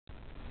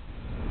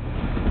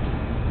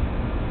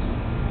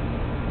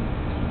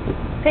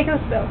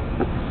Pecos Bill,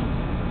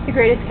 the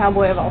greatest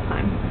cowboy of all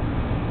time.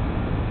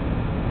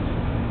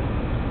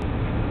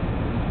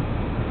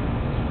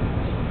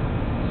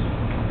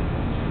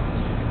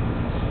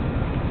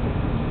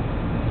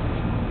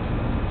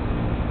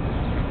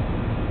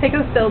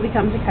 Pecos Bill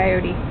becomes a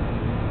coyote.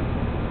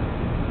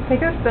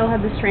 Pecos Bill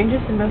had the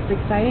strangest and most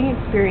exciting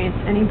experience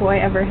any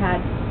boy ever had.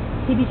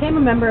 He became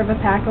a member of a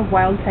pack of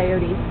wild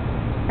coyotes,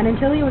 and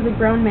until he was a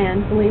grown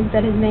man, believed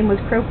that his name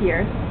was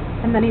Cropier,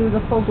 and that he was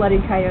a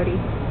full-blooded coyote.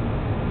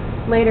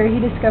 Later, he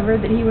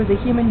discovered that he was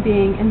a human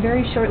being, and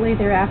very shortly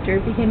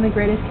thereafter became the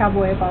greatest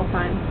cowboy of all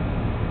time.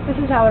 This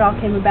is how it all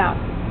came about.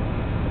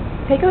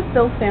 Pecos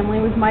Bill's family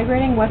was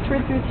migrating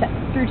westward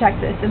through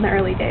Texas in the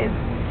early days,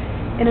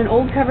 in an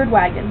old covered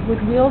wagon,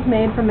 with wheels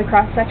made from the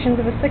cross-sections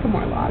of a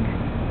sycamore log.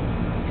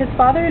 His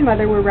father and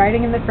mother were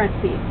riding in the front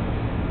seat,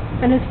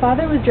 and his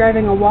father was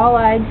driving a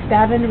wall-eyed,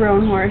 spavined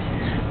roan horse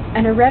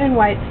and a red and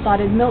white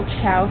spotted milch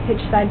cow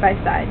hitched side by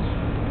side.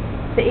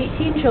 The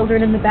 18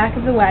 children in the back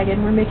of the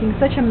wagon were making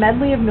such a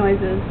medley of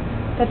noises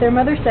that their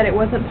mother said it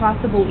wasn't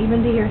possible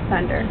even to hear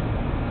thunder.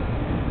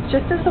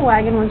 Just as the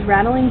wagon was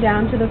rattling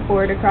down to the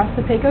ford across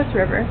the Pecos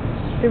River,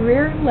 the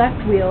rear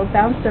left wheel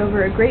bounced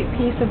over a great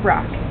piece of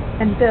rock,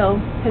 and Bill,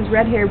 his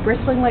red hair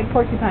bristling like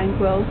porcupine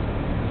quills,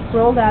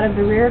 rolled out of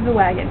the rear of the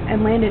wagon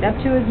and landed up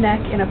to his neck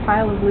in a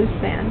pile of loose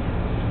sand.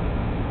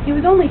 He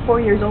was only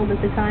 4 years old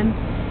at the time,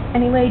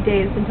 and he lay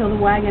dazed until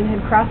the wagon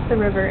had crossed the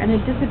river and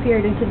had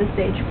disappeared into the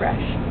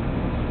sagebrush.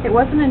 It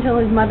wasn't until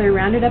his mother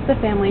rounded up the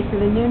family for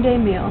the noonday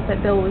meal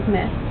that Bill was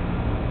missed.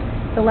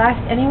 The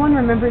last anyone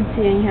remembered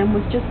seeing him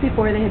was just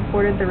before they had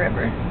forded the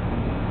river.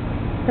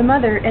 The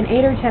mother and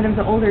 8 or 10 of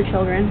the older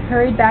children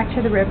hurried back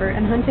to the river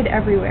and hunted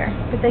everywhere,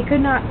 but they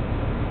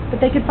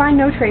could find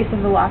no trace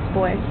of the lost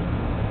boy.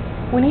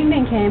 When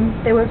evening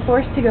came, they were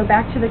forced to go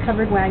back to the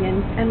covered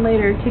wagon, and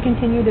later to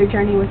continue their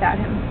journey without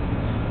him.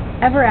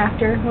 Ever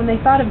after, when they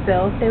thought of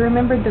Bill, they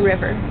remembered the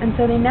river, and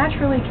so they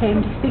naturally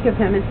came to speak of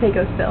him as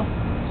Pecos Bill.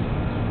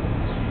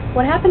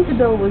 What happened to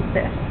Bill was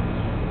this.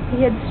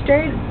 He had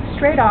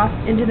strayed off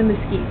into the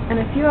mesquite, and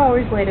a few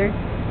hours later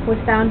was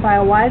found by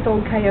a wise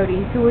old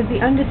coyote who was the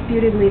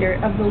undisputed leader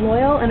of the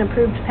loyal and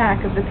approved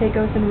pack of the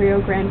Pecos and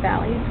Rio Grande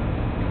valleys.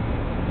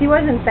 He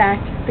was, in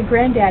fact, the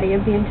granddaddy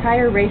of the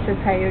entire race of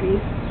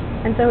coyotes,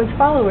 and so his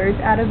followers,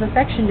 out of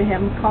affection to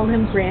him, called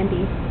him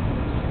Grandy.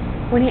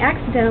 When he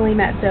accidentally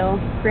met Bill,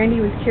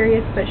 Grandy was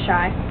curious but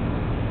shy.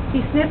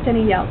 He sniffed and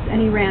he yelped,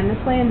 and he ran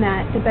this way and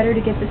that, the better to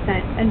get the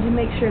scent, and to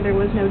make sure there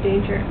was no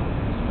danger.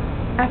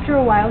 After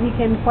a while he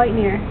came quite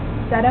near,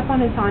 sat up on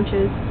his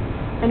haunches,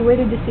 and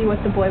waited to see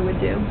what the boy would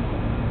do.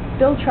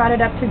 Bill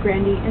trotted up to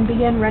Grandy and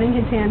began running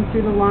his hands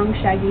through the long,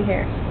 shaggy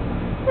hair.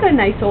 "What a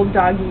nice old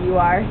doggy you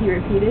are," he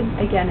repeated,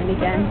 again and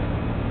again.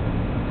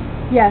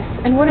 "Yes,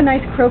 and what a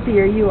nice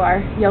cropier you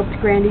are," yelped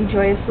Grandy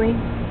joyously.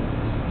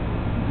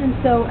 And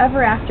so,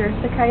 ever after,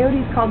 the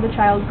coyotes called the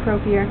child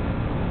Cropier.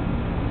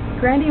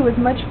 Grandy was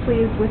much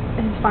pleased with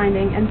his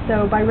finding, and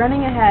so, by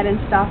running ahead and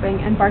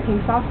stopping and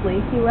barking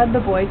softly, he led the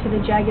boy to the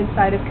jagged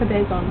side of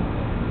Cabezon,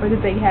 or the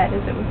Big Head,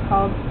 as it was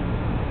called.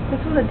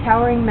 This was a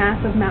towering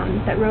mass of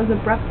mountains that rose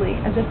abruptly,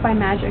 as if by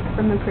magic,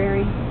 from the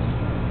prairie.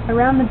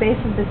 Around the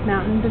base of this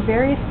mountain, the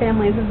various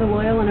families of the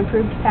loyal and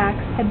approved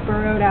packs had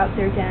burrowed out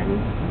their dens.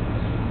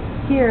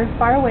 Here,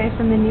 far away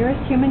from the nearest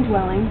human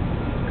dwelling,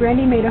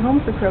 Grandy made a home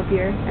for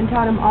Cropier, and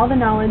taught him all the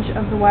knowledge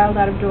of the wild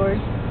out-of-doors.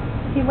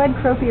 He led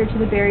Cropier to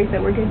the berries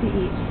that were good to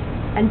eat,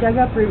 and dug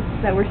up roots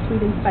that were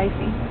sweet and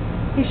spicy.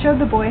 He showed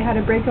the boy how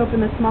to break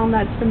open the small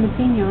nuts from the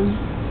piñons,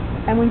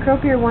 and when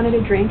Cropier wanted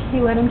a drink,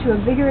 he led him to a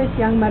vigorous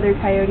young mother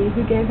coyote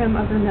who gave him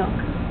of her milk.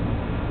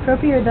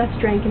 Cropier thus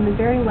drank in the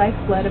very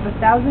lifeblood of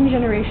 1,000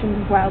 generations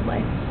of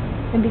wildlife,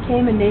 and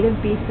became a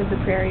native beast of the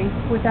prairie,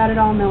 without at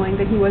all knowing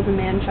that he was a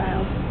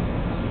man-child.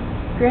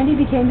 Grandy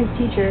became his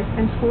teacher,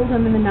 and schooled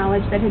him in the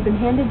knowledge that had been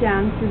handed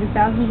down through the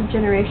thousands of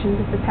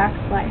generations of the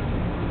pack's life.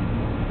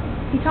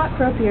 He taught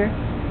Cropier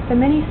the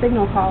many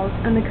signal calls,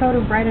 and the code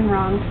of right and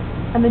wrong,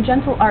 and the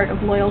gentle art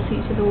of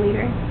loyalty to the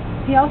leader.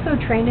 He also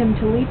trained him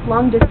to leap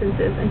long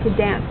distances, and to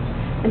dance,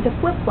 and to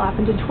flip-flop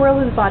and to twirl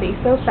his body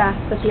so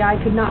fast that the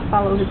eye could not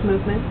follow his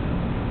movements.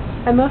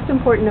 And most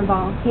important of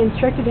all, he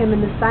instructed him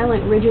in the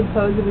silent, rigid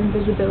pose of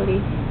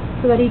invisibility,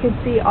 so that he could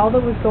see all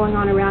that was going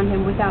on around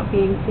him without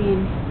being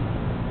seen.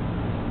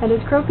 And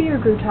as Cropier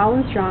grew tall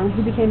and strong,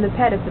 he became the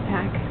pet of the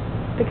pack.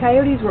 The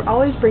coyotes were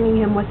always bringing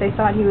him what they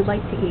thought he would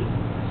like to eat,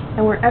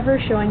 and were ever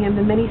showing him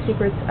the many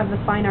secrets of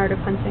the fine art of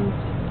hunting.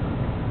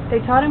 They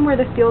taught him where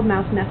the field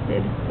mouse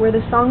nested, where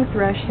the song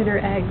thrush hid her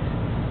eggs,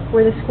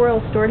 where the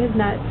squirrel stored his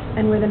nuts,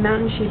 and where the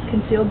mountain sheep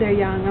concealed their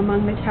young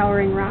among the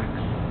towering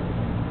rocks.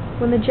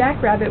 When the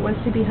jackrabbit was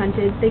to be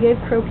hunted, they gave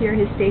Cropier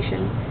his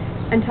station,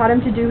 and taught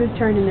him to do his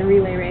turn in the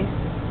relay race.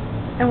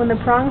 And when the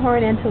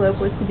pronghorn antelope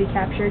was to be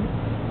captured,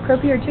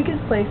 Cropier took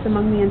his place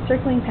among the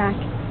encircling pack,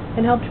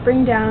 and helped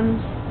bring down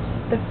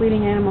the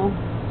fleeting animal,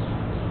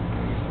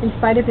 in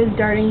spite of his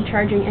darting,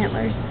 charging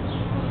antlers.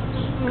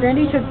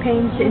 Grandy took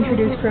pains to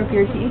introduce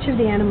Cropier to each of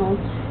the animals,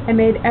 and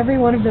made every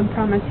one of them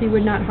promise he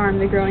would not harm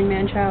the growing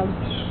man-child.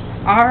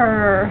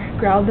 "Arr!"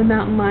 growled the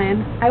mountain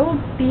lion. "I will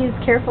be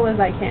as careful as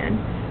I can,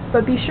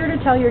 but be sure to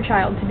tell your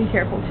child to be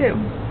careful too."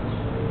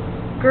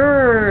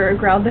 "Grrr!"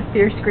 growled the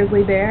fierce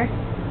grizzly bear.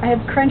 "I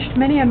have crunched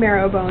many a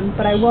marrow bone,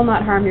 but I will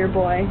not harm your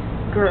boy.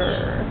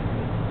 Grrr!"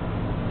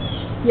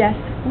 "Yes,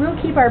 we'll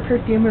keep our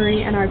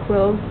perfumery and our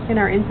quills in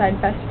our inside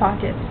vest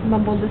pockets,"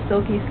 mumbled the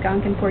silky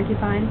skunk and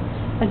porcupine,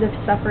 as if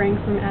suffering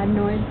from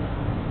adenoids.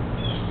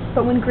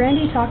 But when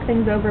Grandy talked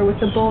things over with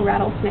the bull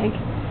rattlesnake,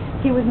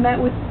 he was met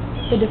with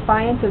the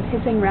defiance of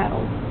hissing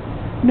rattles.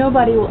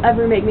 "Nobody will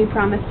ever make me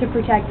promise to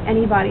protect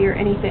anybody or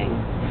anything.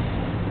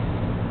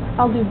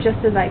 I'll do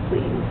just as I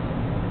please."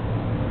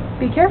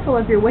 "Be careful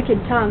of your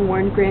wicked tongue,"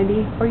 warned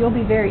Grandy, "or you'll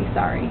be very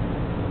sorry."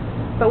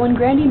 But when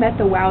Grandy met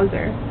the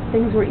Wowzer,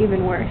 things were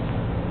even worse.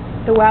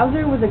 The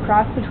Wowzer was a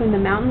cross between the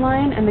mountain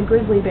lion and the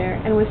grizzly bear,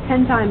 and was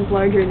 10 times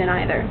larger than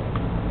either.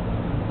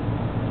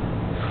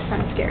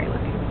 Kind of scary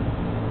looking.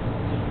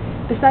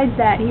 Besides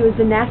that, he was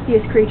the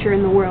nastiest creature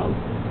in the world.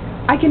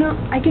 I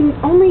can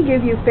only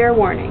give you fair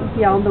warning,"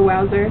 yelled the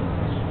Wowzer,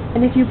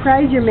 "and if you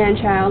prize your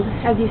man-child,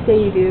 as you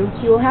say you do,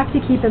 you will have to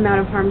keep him out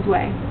of harm's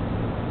way."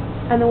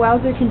 And the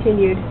Wowzer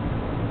continued.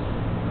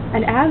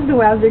 And as the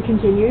Wowzer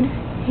continued,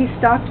 he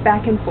stalked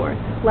back and forth,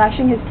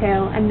 lashing his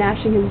tail and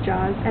gnashing his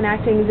jaws, and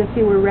acting as if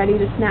he were ready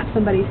to snap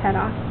somebody's head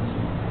off.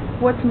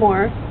 "What's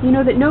more, you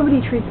know that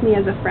nobody treats me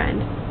as a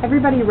friend.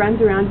 Everybody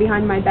runs around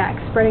behind my back,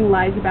 spreading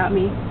lies about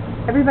me.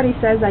 Everybody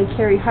says I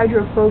carry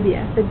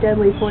hydrophobia, the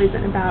deadly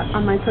poison, about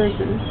on my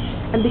person,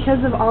 and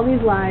because of all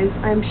these lies,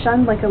 I am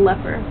shunned like a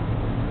leper.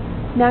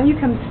 Now you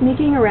come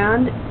sneaking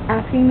around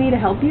asking me to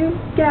help you?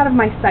 Get out of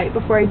my sight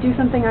before I do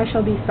something I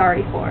shall be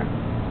sorry for."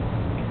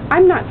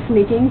 "I'm not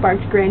sneaking,"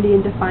 barked Grandy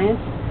in defiance,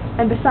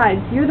 "and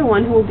besides, you're the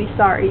one who will be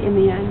sorry in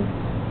the end."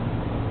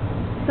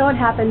 So it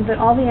happened that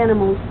all the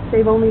animals,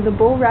 save only the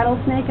bull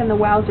rattlesnake and the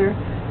Wowzer,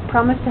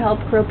 promised to help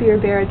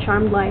Cropier bear a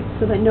charmed life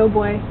so that no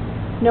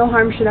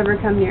harm should ever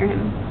come near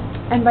him.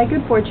 And by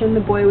good fortune, the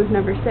boy was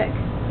never sick.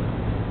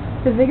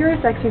 The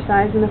vigorous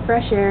exercise in the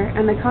fresh air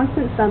and the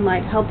constant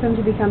sunlight helped him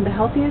to become the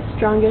healthiest,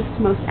 strongest,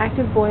 most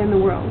active boy in the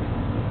world.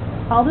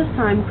 All this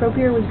time,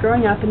 Cropier was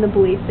growing up in the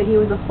belief that he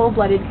was a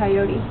full-blooded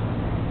coyote.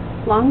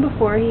 Long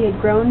before he had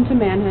grown to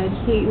manhood,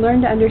 he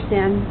learned to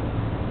understand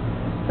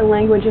the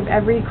language of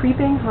every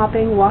creeping,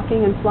 hopping,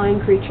 walking, and flying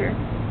creature,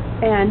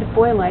 and,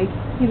 boy-like,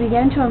 he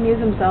began to amuse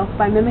himself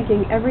by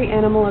mimicking every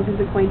animal of his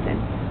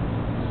acquaintance.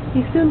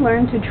 He soon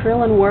learned to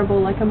trill and warble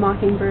like a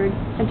mockingbird,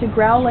 and to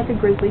growl like a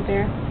grizzly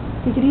bear.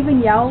 He could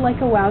even yowl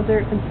like a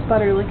Wowzer and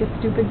sputter like a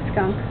stupid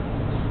skunk.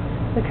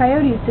 The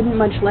coyotes didn't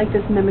much like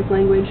this mimic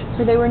language,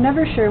 for they were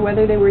never sure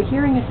whether they were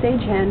hearing a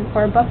sage hen,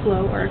 or a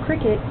buffalo, or a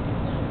cricket,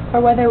 or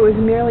whether it was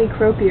merely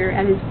Cropier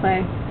at his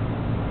play.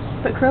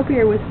 But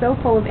Cropier was so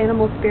full of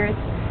animal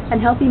spirits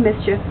and healthy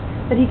mischief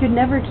that he could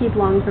never keep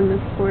long from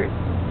this sport.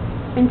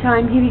 In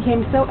time, he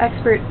became so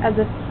expert as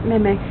a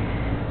mimic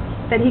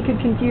that he could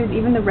confuse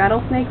even the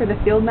rattlesnake or the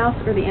field mouse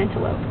or the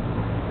antelope.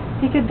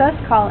 He could thus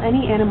call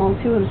any animal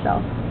to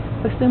himself,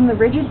 assume the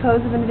rigid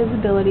pose of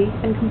invisibility,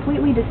 and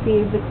completely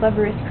deceive the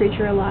cleverest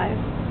creature alive.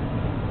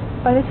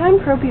 By the time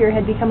Cropier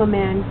had become a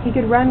man, he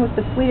could run with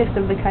the fleetest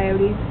of the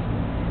coyotes.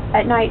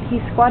 At night, he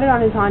squatted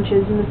on his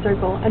haunches in the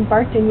circle and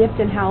barked and yipped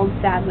and howled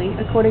sadly,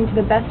 according to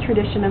the best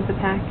tradition of the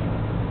pack.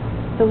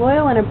 The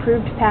loyal and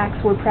approved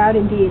packs were proud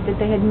indeed that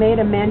they had made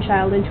a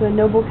man-child into a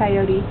noble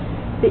coyote,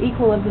 the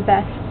equal of the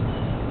best,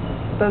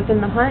 both in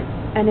the hunt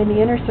and in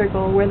the inner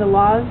circle where the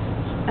laws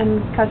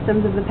and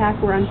customs of the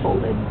pack were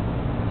unfolded.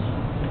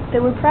 They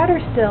were prouder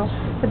still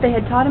that they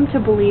had taught him to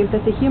believe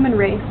that the human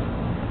race,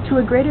 to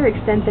a greater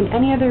extent than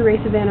any other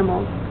race of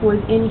animals, was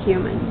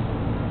inhuman.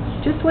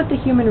 Just what the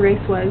human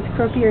race was,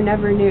 Cropier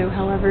never knew,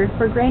 however,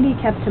 for Grandy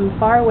kept him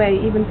far away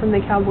even from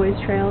the cowboys'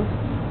 trails.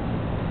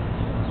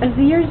 As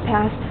the years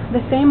passed,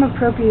 the fame of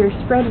Cropier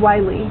spread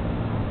widely,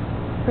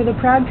 for the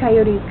proud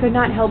coyotes could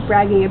not help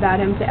bragging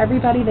about him to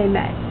everybody they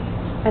met,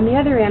 and the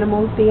other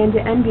animals began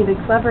to envy the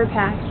clever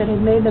pack that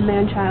had made the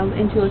man-child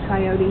into a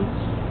coyote.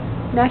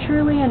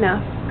 Naturally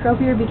enough,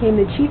 Cropier became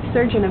the chief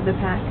surgeon of the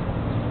pack.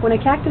 When a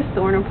cactus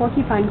thorn or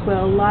porcupine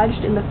quill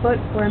lodged in the foot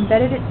or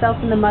embedded itself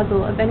in the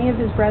muzzle of any of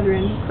his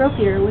brethren,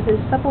 Cropier, with his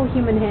supple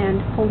human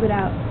hand, pulled it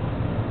out.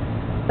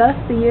 Thus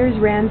the years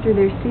ran through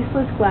their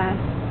ceaseless glass,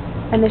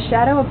 and the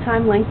shadow of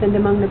time lengthened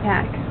among the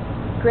pack.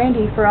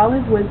 Grandy, for all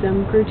his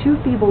wisdom, grew too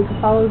feeble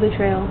to follow the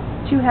trail,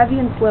 too heavy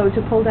and slow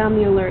to pull down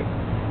the alert,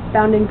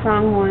 bounding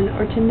pronghorn,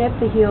 or to nip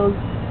the heels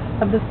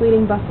of the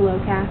fleeting buffalo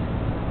calf.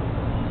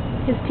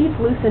 His teeth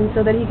loosened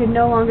so that he could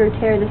no longer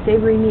tear the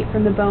savory meat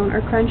from the bone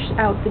or crunch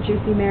out the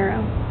juicy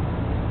marrow.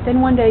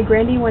 Then one day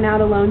Grandy went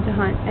out alone to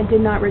hunt and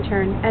did not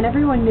return, and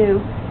everyone knew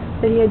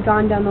that he had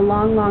gone down the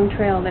long, long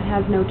trail that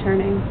has no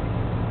turning.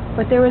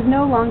 But there was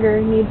no longer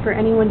need for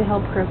anyone to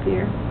help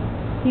Cropier.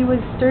 He was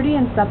sturdy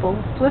and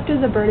supple, swift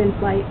as a bird in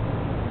flight.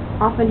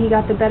 Often he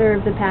got the better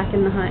of the pack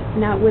in the hunt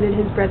and outwitted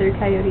his brother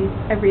coyotes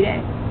every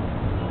day.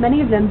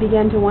 Many of them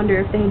began to wonder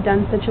if they had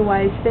done such a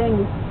wise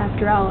thing,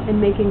 after all, in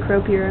making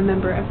Cropier a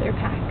member of their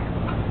pack.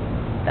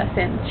 Thus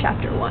ends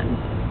Chapter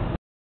 1.